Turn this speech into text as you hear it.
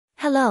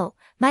Hello,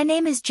 my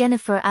name is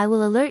Jennifer. I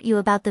will alert you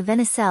about the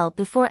Veniselle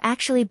before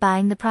actually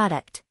buying the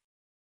product.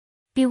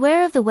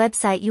 Beware of the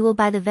website you will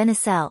buy the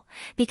Veniselle,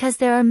 because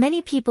there are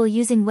many people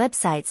using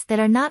websites that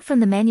are not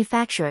from the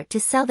manufacturer to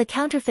sell the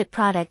counterfeit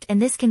product,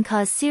 and this can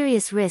cause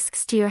serious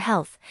risks to your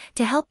health.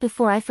 To help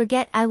before I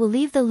forget, I will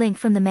leave the link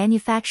from the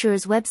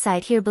manufacturer's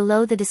website here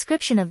below the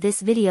description of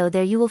this video.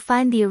 There you will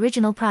find the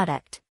original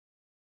product.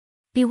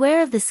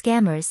 Beware of the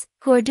scammers,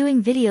 who are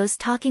doing videos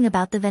talking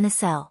about the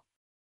Veniselle.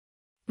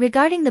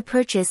 Regarding the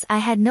purchase, I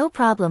had no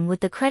problem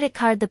with the credit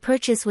card. The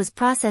purchase was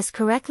processed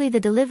correctly. The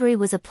delivery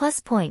was a plus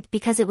point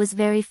because it was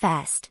very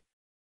fast.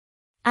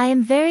 I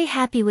am very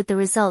happy with the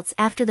results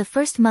after the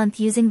first month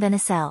using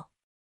Veniselle.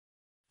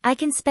 I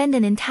can spend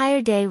an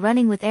entire day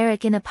running with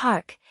Eric in a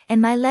park, and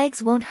my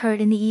legs won't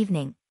hurt in the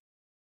evening.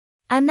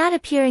 I'm not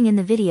appearing in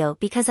the video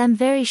because I'm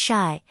very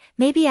shy.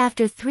 Maybe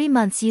after 3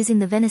 months using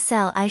the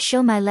Veniselle I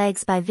show my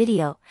legs by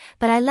video,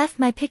 but I left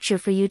my picture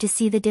for you to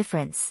see the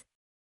difference.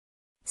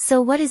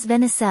 So what is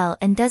Veniselle,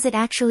 and does it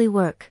actually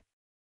work?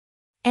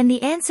 And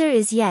the answer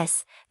is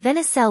yes,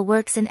 Veniselle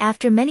works, and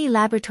after many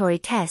laboratory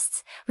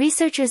tests,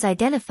 researchers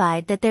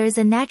identified that there is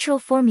a natural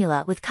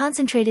formula with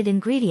concentrated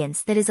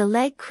ingredients that is a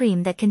leg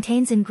cream that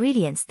contains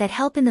ingredients that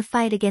help in the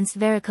fight against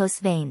varicose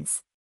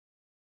veins.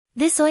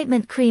 This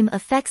ointment cream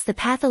affects the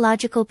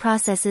pathological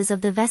processes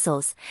of the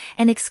vessels,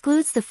 and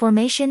excludes the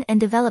formation and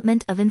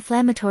development of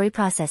inflammatory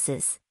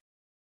processes.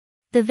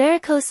 The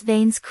varicose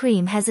veins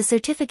cream has a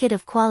certificate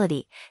of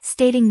quality,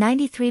 stating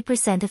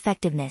 93%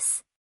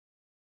 effectiveness.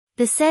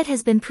 The said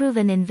has been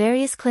proven in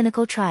various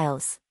clinical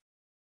trials.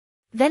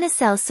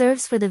 Veniselle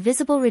serves for the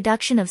visible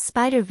reduction of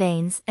spider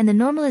veins and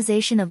the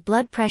normalization of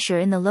blood pressure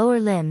in the lower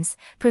limbs,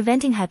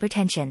 preventing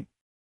hypertension.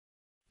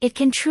 It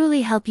can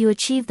truly help you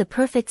achieve the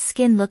perfect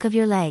skin look of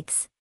your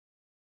legs.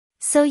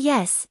 So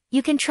yes,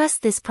 you can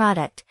trust this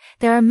product.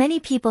 There are many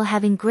people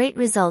having great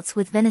results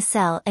with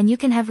Veniselle, and you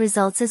can have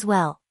results as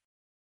well.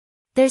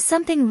 There's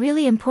something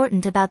really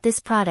important about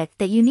this product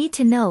that you need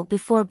to know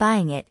before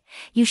buying it.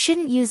 You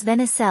shouldn't use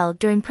Veniselle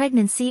during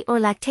pregnancy or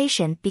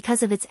lactation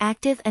because of its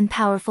active and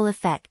powerful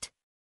effect.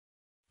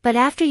 But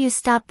after you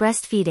stop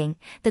breastfeeding,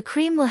 the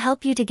cream will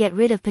help you to get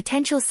rid of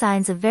potential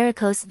signs of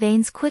varicose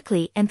veins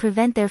quickly and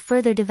prevent their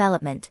further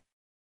development.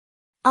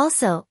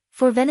 Also,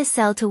 for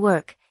Veniselle to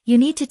work, you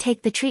need to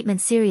take the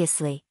treatment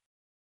seriously.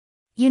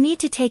 You need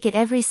to take it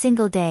every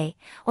single day,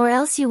 or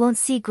else you won't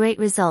see great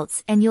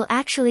results and you'll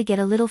actually get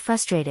a little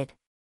frustrated.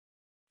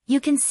 You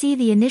can see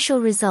the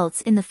initial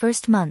results in the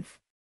first month.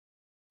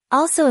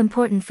 Also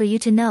important for you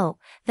to know,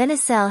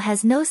 Veniselle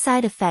has no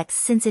side effects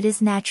since it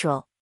is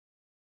natural.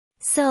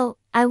 So,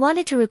 I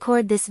wanted to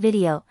record this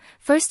video,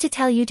 first to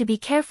tell you to be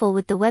careful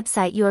with the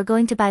website you are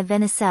going to buy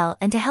Veniselle,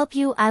 and to help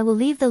you I will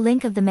leave the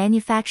link of the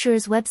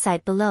manufacturer's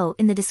website below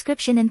in the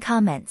description and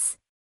comments.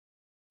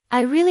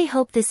 I really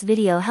hope this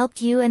video helped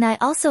you, and I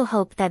also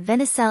hope that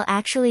Veniselle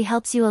actually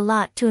helps you a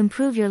lot to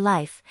improve your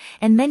life,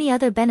 and many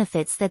other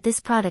benefits that this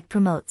product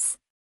promotes.